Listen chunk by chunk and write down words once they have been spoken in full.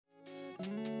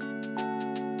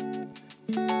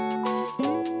I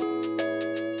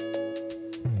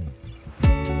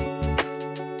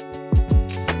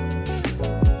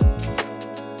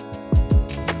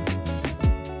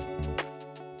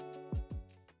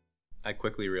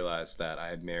quickly realized that I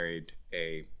had married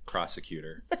a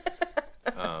prosecutor,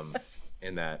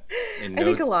 and that I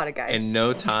think a lot of guys in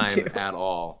no time at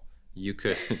all, you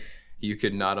could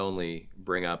not only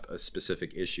bring up a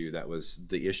specific issue that was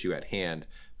the issue at hand,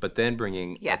 but then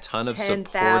bringing a ton of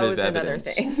supportive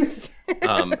evidence,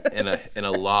 in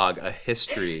a log, a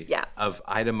history of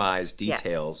itemized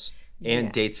details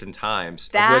and dates and times,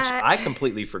 of which I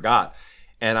completely forgot.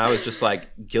 And I was just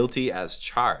like guilty as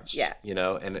charged, you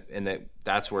know, and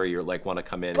that's where you're like want to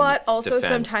come in. But also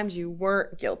defend. Sometimes you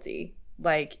weren't guilty.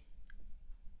 Like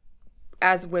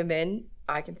as women,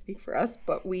 I can speak for us,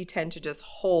 but we tend to just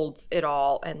hold it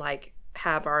all and like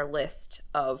have our list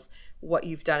of what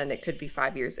you've done, and it could be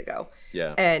 5 years ago.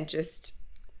 Yeah. And just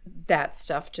that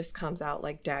stuff just comes out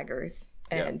like daggers,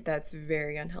 and that's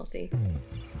very unhealthy.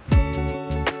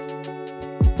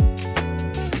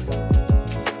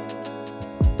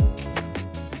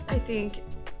 I think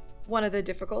one of the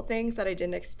difficult things that I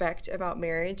didn't expect about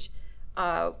marriage,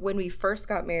 when we first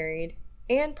got married,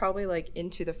 and probably like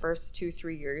into the first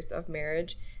 2-3 years of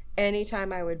marriage,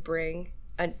 anytime I would bring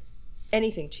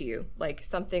anything to you, like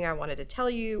something I wanted to tell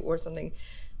you or something,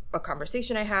 a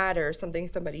conversation I had or something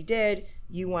somebody did,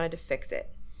 you wanted to fix it.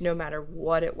 No matter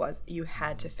what it was, you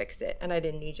had to fix it. And I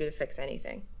didn't need you to fix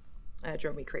anything. It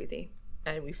drove me crazy.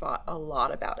 And we fought a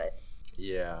lot about it.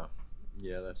 Yeah,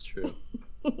 that's true.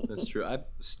 That's true. I'm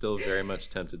still very much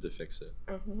tempted to fix it.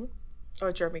 Mm-hmm. Oh,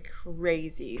 it drove me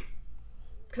crazy.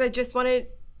 Because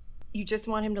you just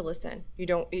want him to listen. You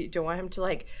don't want him to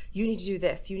like, you need to do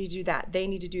this, you need to do that, they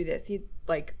need to do this. You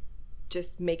like,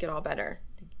 just make it all better.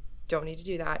 You don't need to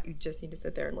do that. You just need to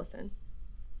sit there and listen.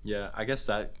 Yeah, I guess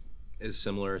that is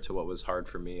similar to what was hard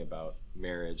for me about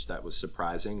marriage. That was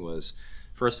surprising was,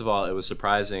 first of all, it was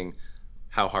surprising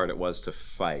how hard it was to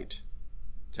fight,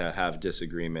 to have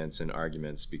disagreements and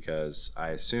arguments, because I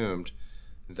assumed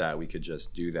that we could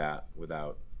just do that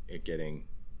without it getting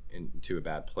into a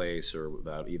bad place or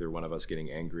without either one of us getting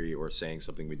angry or saying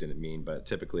something we didn't mean. But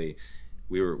typically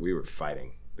we were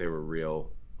fighting. They were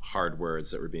real hard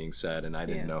words that were being said, and I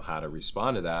didn't know how to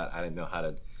respond to that. I didn't know how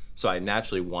to, so I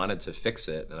naturally wanted to fix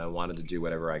it, and I wanted to do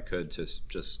whatever I could to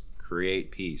just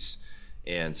create peace.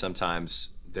 And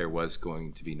sometimes there was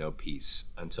going to be no peace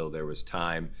until there was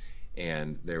time,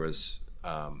 and there was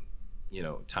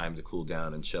time to cool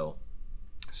down and chill.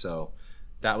 So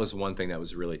that was one thing that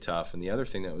was really tough. And the other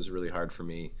thing that was really hard for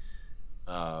me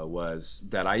was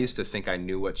that I used to think I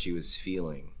knew what she was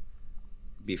feeling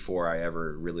before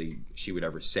she would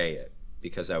ever say it,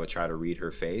 because I would try to read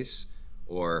her face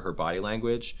or her body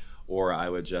language, or I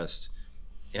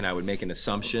would make an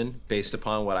assumption based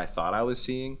upon what I thought I was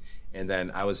seeing. And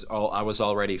then I was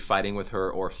already fighting with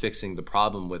her or fixing the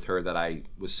problem with her that I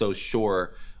was so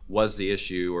sure was the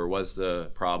issue or was the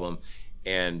problem.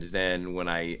 And then when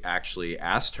I actually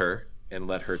asked her and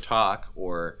let her talk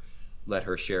or let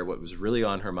her share what was really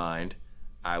on her mind,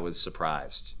 I was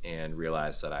surprised and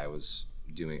realized that I was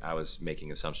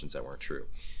making assumptions that weren't true.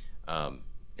 And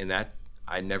that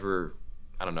I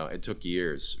don't know, it took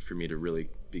years for me to really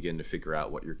begin to figure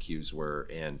out what your cues were,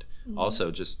 and also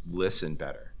just listen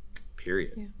better,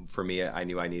 period. Yeah. For me, I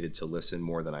knew I needed to listen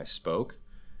more than I spoke,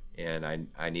 and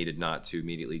I needed not to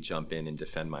immediately jump in and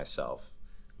defend myself,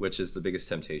 which is the biggest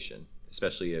temptation,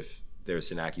 especially if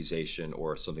there's an accusation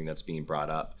or something that's being brought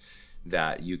up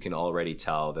that you can already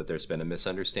tell that there's been a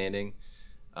misunderstanding.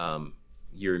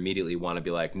 You immediately want to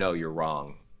be like, no, you're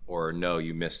wrong, or no,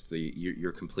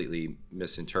 you're completely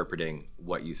misinterpreting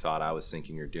what you thought I was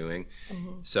thinking or doing.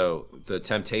 Mm-hmm. So the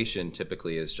temptation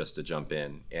typically is just to jump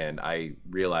in. And I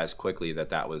realized quickly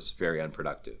that was very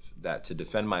unproductive, that to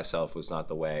defend myself was not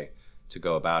the way to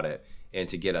go about it. And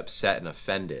to get upset and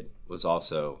offended was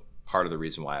also part of the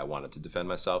reason why I wanted to defend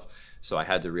myself. So I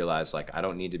had to realize, like, I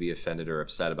don't need to be offended or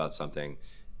upset about something,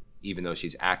 even though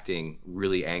she's acting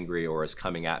really angry or is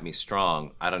coming at me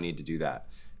strong. I don't need to do that,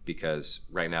 because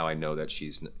right now I know that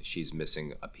she's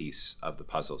missing a piece of the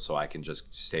puzzle, so I can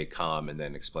just stay calm and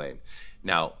then explain.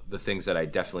 Now, the things that I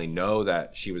definitely know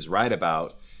that she was right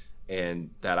about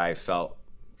and that I felt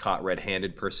caught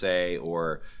red-handed per se,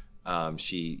 or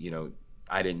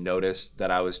I didn't notice that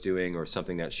I was doing, or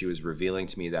something that she was revealing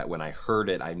to me that when I heard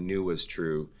it, I knew was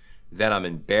true, then I'm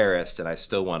embarrassed, and I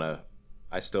still want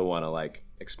to like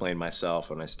explain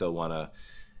myself, and I still want to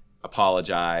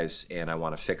apologize, and I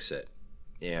want to fix it.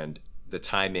 And the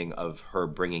timing of her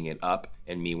bringing it up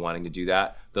and me wanting to do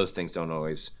that, those things don't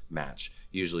always match.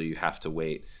 Usually you have to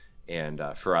wait And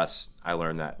for us, I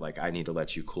learned that like I need to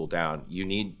let you cool down. You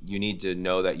need to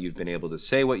know that you've been able to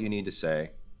say what you need to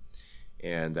say,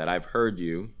 and that I've heard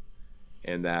you,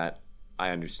 and that I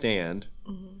understand,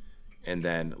 and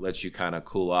then let you kind of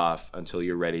cool off until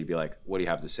you're ready to be like, what do you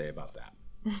have to say about that?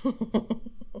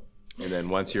 And then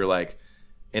once you're like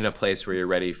in a place where you're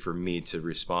ready for me to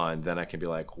respond, then I can be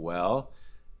like, well,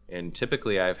 and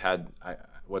typically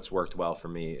what's worked well for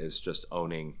me is just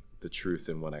owning the truth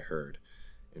in what I heard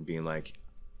and being like,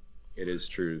 it is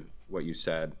true what you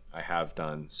said. I have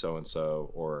done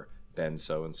so-and-so or been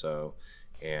so-and-so,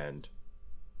 and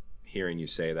hearing you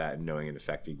say that and knowing it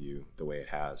affected you the way it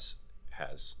has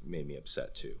made me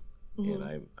upset too.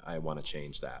 And I want to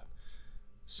change that.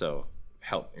 So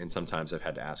help. And sometimes I've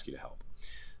had to ask you to help.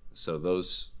 So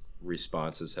those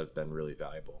responses have been really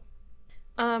valuable.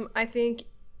 I think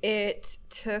it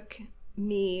took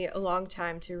me a long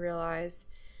time to realize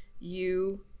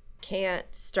you can't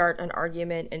start an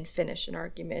argument and finish an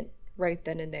argument right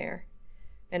then and there.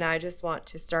 And I just want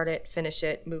to start it, finish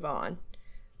it, move on.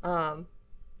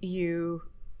 You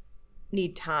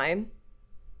need time.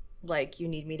 Like, you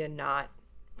need me to not,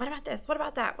 what about this? What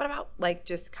about that? What about, like,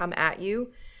 just come at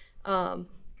you,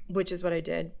 which is what I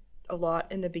did a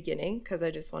lot in the beginning because I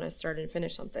just want to start and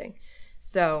finish something.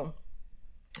 So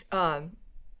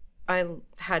I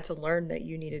had to learn that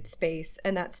you needed space,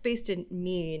 and that space didn't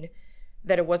mean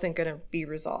that it wasn't going to be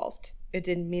resolved. It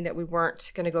didn't mean that we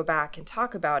weren't going to go back and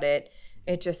talk about it.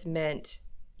 It just meant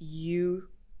you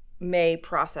may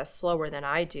process slower than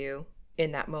I do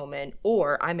in that moment,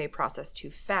 or I may process too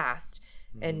fast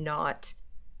and not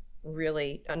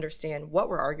really understand what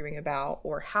we're arguing about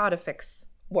or how to fix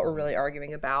what we're really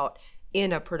arguing about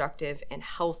in a productive and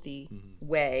healthy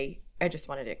way. I just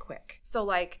wanted it quick. So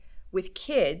like with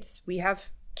kids, we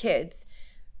have kids,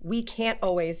 we can't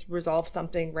always resolve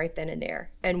something right then and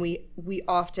there. And we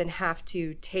often have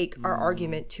to take our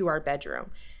argument to our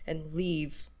bedroom and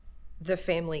leave the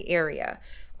family area.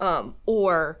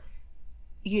 Or,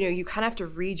 you know, you kind of have to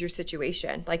read your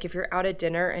situation. Like if you're out at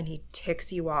dinner and he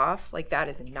ticks you off, like that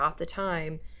is not the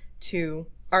time to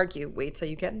argue. Wait till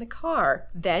you get in the car.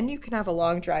 Then you can have a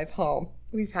long drive home.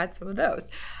 We've had some of those.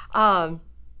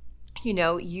 You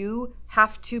know, you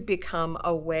have to become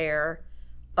aware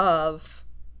of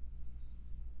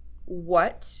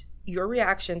what your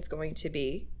reaction's going to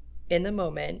be in the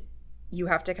moment. You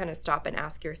have to kind of stop and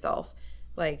ask yourself,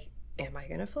 like, am I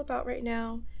going to flip out right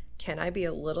now? Can I be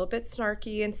a little bit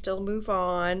snarky and still move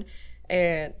on?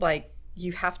 And like,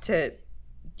 you got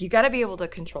to be able to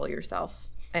control yourself.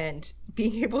 And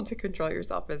being able to control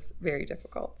yourself is very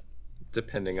difficult.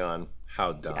 Depending on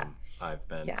how dumb I've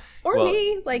been. Yeah. Or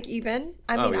me, like even.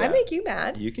 I mean, I make you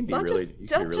mad. You can be it's really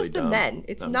not just the men.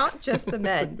 It's not just the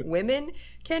men. Women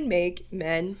can make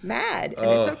men mad, and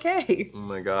it's okay. Oh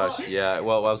my gosh. Yeah.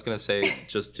 Well, I was going to say,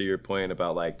 just to your point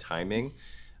about like timing,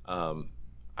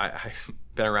 I've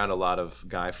been around a lot of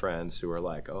guy friends who are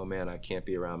like, oh man, I can't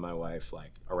be around my wife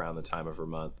like around the time of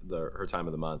her time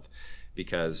of the month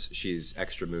because she's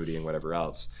extra moody and whatever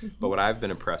else. But what I've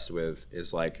been impressed with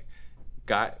is like,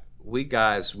 we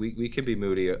guys can be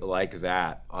moody like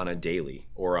that on a daily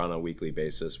or on a weekly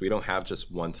basis. We don't have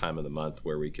just one time of the month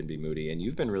where we can be moody. And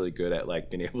you've been really good at like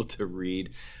being able to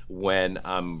read when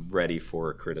I'm ready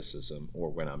for criticism or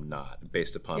when I'm not,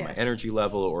 based upon my energy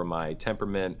level or my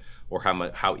temperament or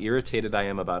how irritated I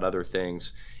am about other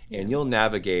things. And you'll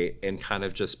navigate and kind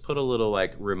of just put a little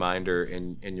like reminder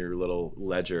in your little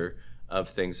ledger of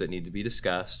things that need to be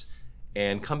discussed.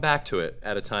 And come back to it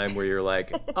at a time where you're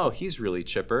like, oh, he's really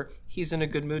chipper. He's in a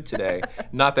good mood today.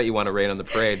 Not that you want to rain on the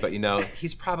parade, but you know,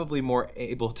 he's probably more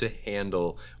able to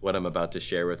handle what I'm about to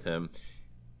share with him.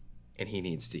 And he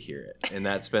needs to hear it. And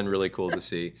that's been really cool to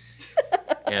see.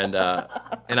 And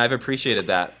I've appreciated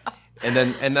that. And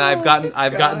then I've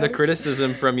gotten the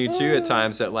criticism from you too at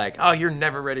times that like, oh, you're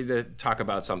never ready to talk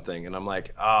about something. And I'm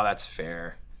like, oh, that's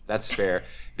fair. That's fair,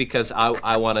 because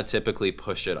I want to typically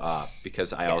push it off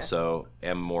because I also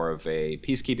am more of a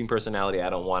peacekeeping personality. I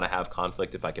don't want to have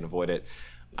conflict if I can avoid it.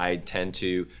 I tend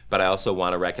to, but I also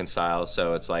want to reconcile.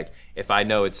 So it's like, if I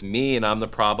know it's me and I'm the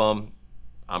problem,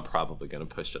 I'm probably going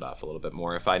to push it off a little bit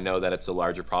more. If I know that it's a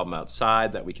larger problem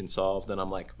outside that we can solve, then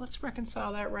I'm like, let's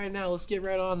reconcile that right now. Let's get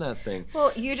right on that thing.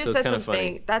 Well, you just said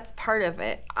something. That's part of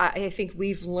it. I think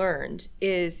we've learned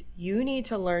is you need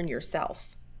to learn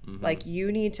yourself. Like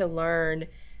you need to learn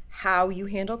how you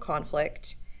handle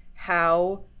conflict,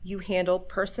 how you handle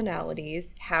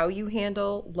personalities, how you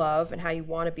handle love and how you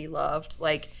want to be loved.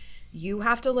 Like you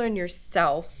have to learn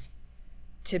yourself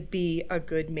to be a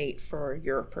good mate for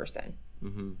your person.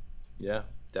 Yeah,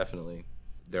 definitely.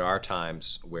 there are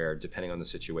times where, depending on the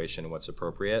situation and what's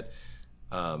appropriate,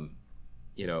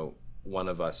 one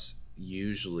of us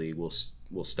usually will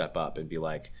step up and be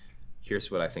like, here's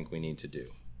what I think we need to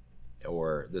do,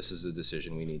 or this is a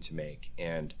decision we need to make.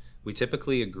 And we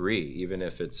typically agree, even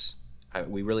if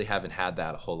we really haven't had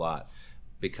that a whole lot,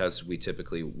 because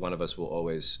one of us will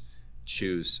always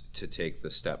choose to take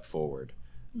the step forward,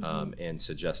 and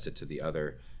suggest it to the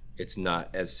other. It's not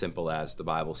as simple as the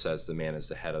Bible says the man is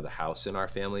the head of the house in our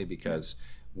family, because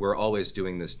we're always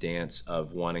doing this dance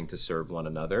of wanting to serve one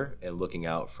another and looking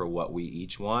out for what we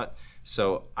each want.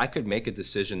 So I could make a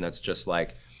decision that's just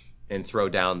like, and throw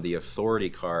down the authority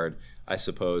card, I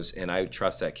suppose, and I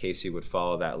trust that Kacie would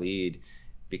follow that lead,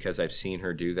 because I've seen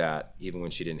her do that even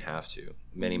when she didn't have to,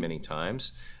 many, many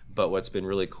times. But what's been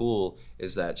really cool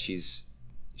is that she's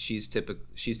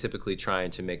typically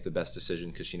trying to make the best decision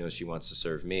because she knows she wants to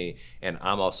serve me, and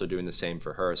I'm also doing the same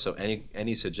for her. So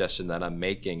any suggestion that I'm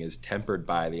making is tempered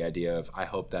by the idea of, I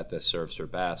hope that this serves her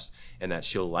best and that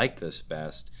she'll like this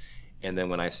best. And then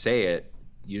when I say it,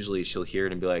 usually she'll hear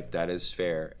it and be like, that is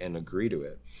fair, and agree to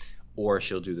it, or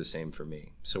she'll do the same for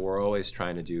me. So we're always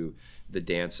trying to do the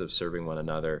dance of serving one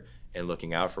another and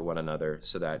looking out for one another,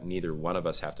 so that neither one of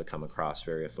us have to come across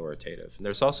very authoritative. And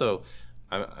there's also,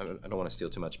 I don't want to steal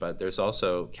too much, but there's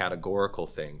also categorical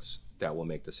things that we'll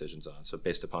make decisions on. So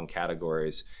based upon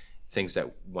categories, things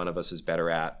that one of us is better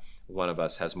at, one of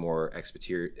us has more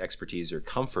expertise or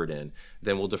comfort in,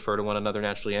 then we'll defer to one another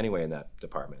naturally anyway in that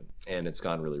department. And it's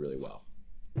gone really, really well.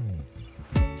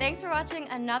 Thanks for watching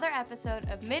another episode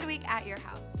of Midweek at Your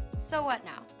House. So what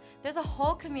now? There's a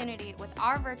whole community with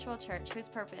our virtual church whose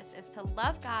purpose is to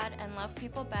love God and love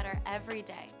people better every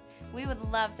day. We would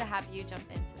love to have you jump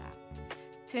into that.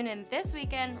 Tune in this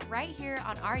weekend right here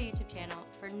on our YouTube channel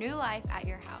for New Life at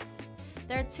Your House.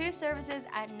 There are 2 services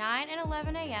at 9 and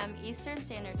 11 a.m. Eastern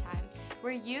Standard Time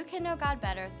where you can know God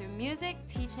better through music,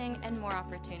 teaching, and more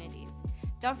opportunities.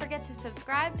 Don't forget to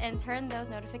subscribe and turn those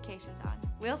notifications on.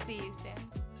 We'll see you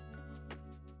soon.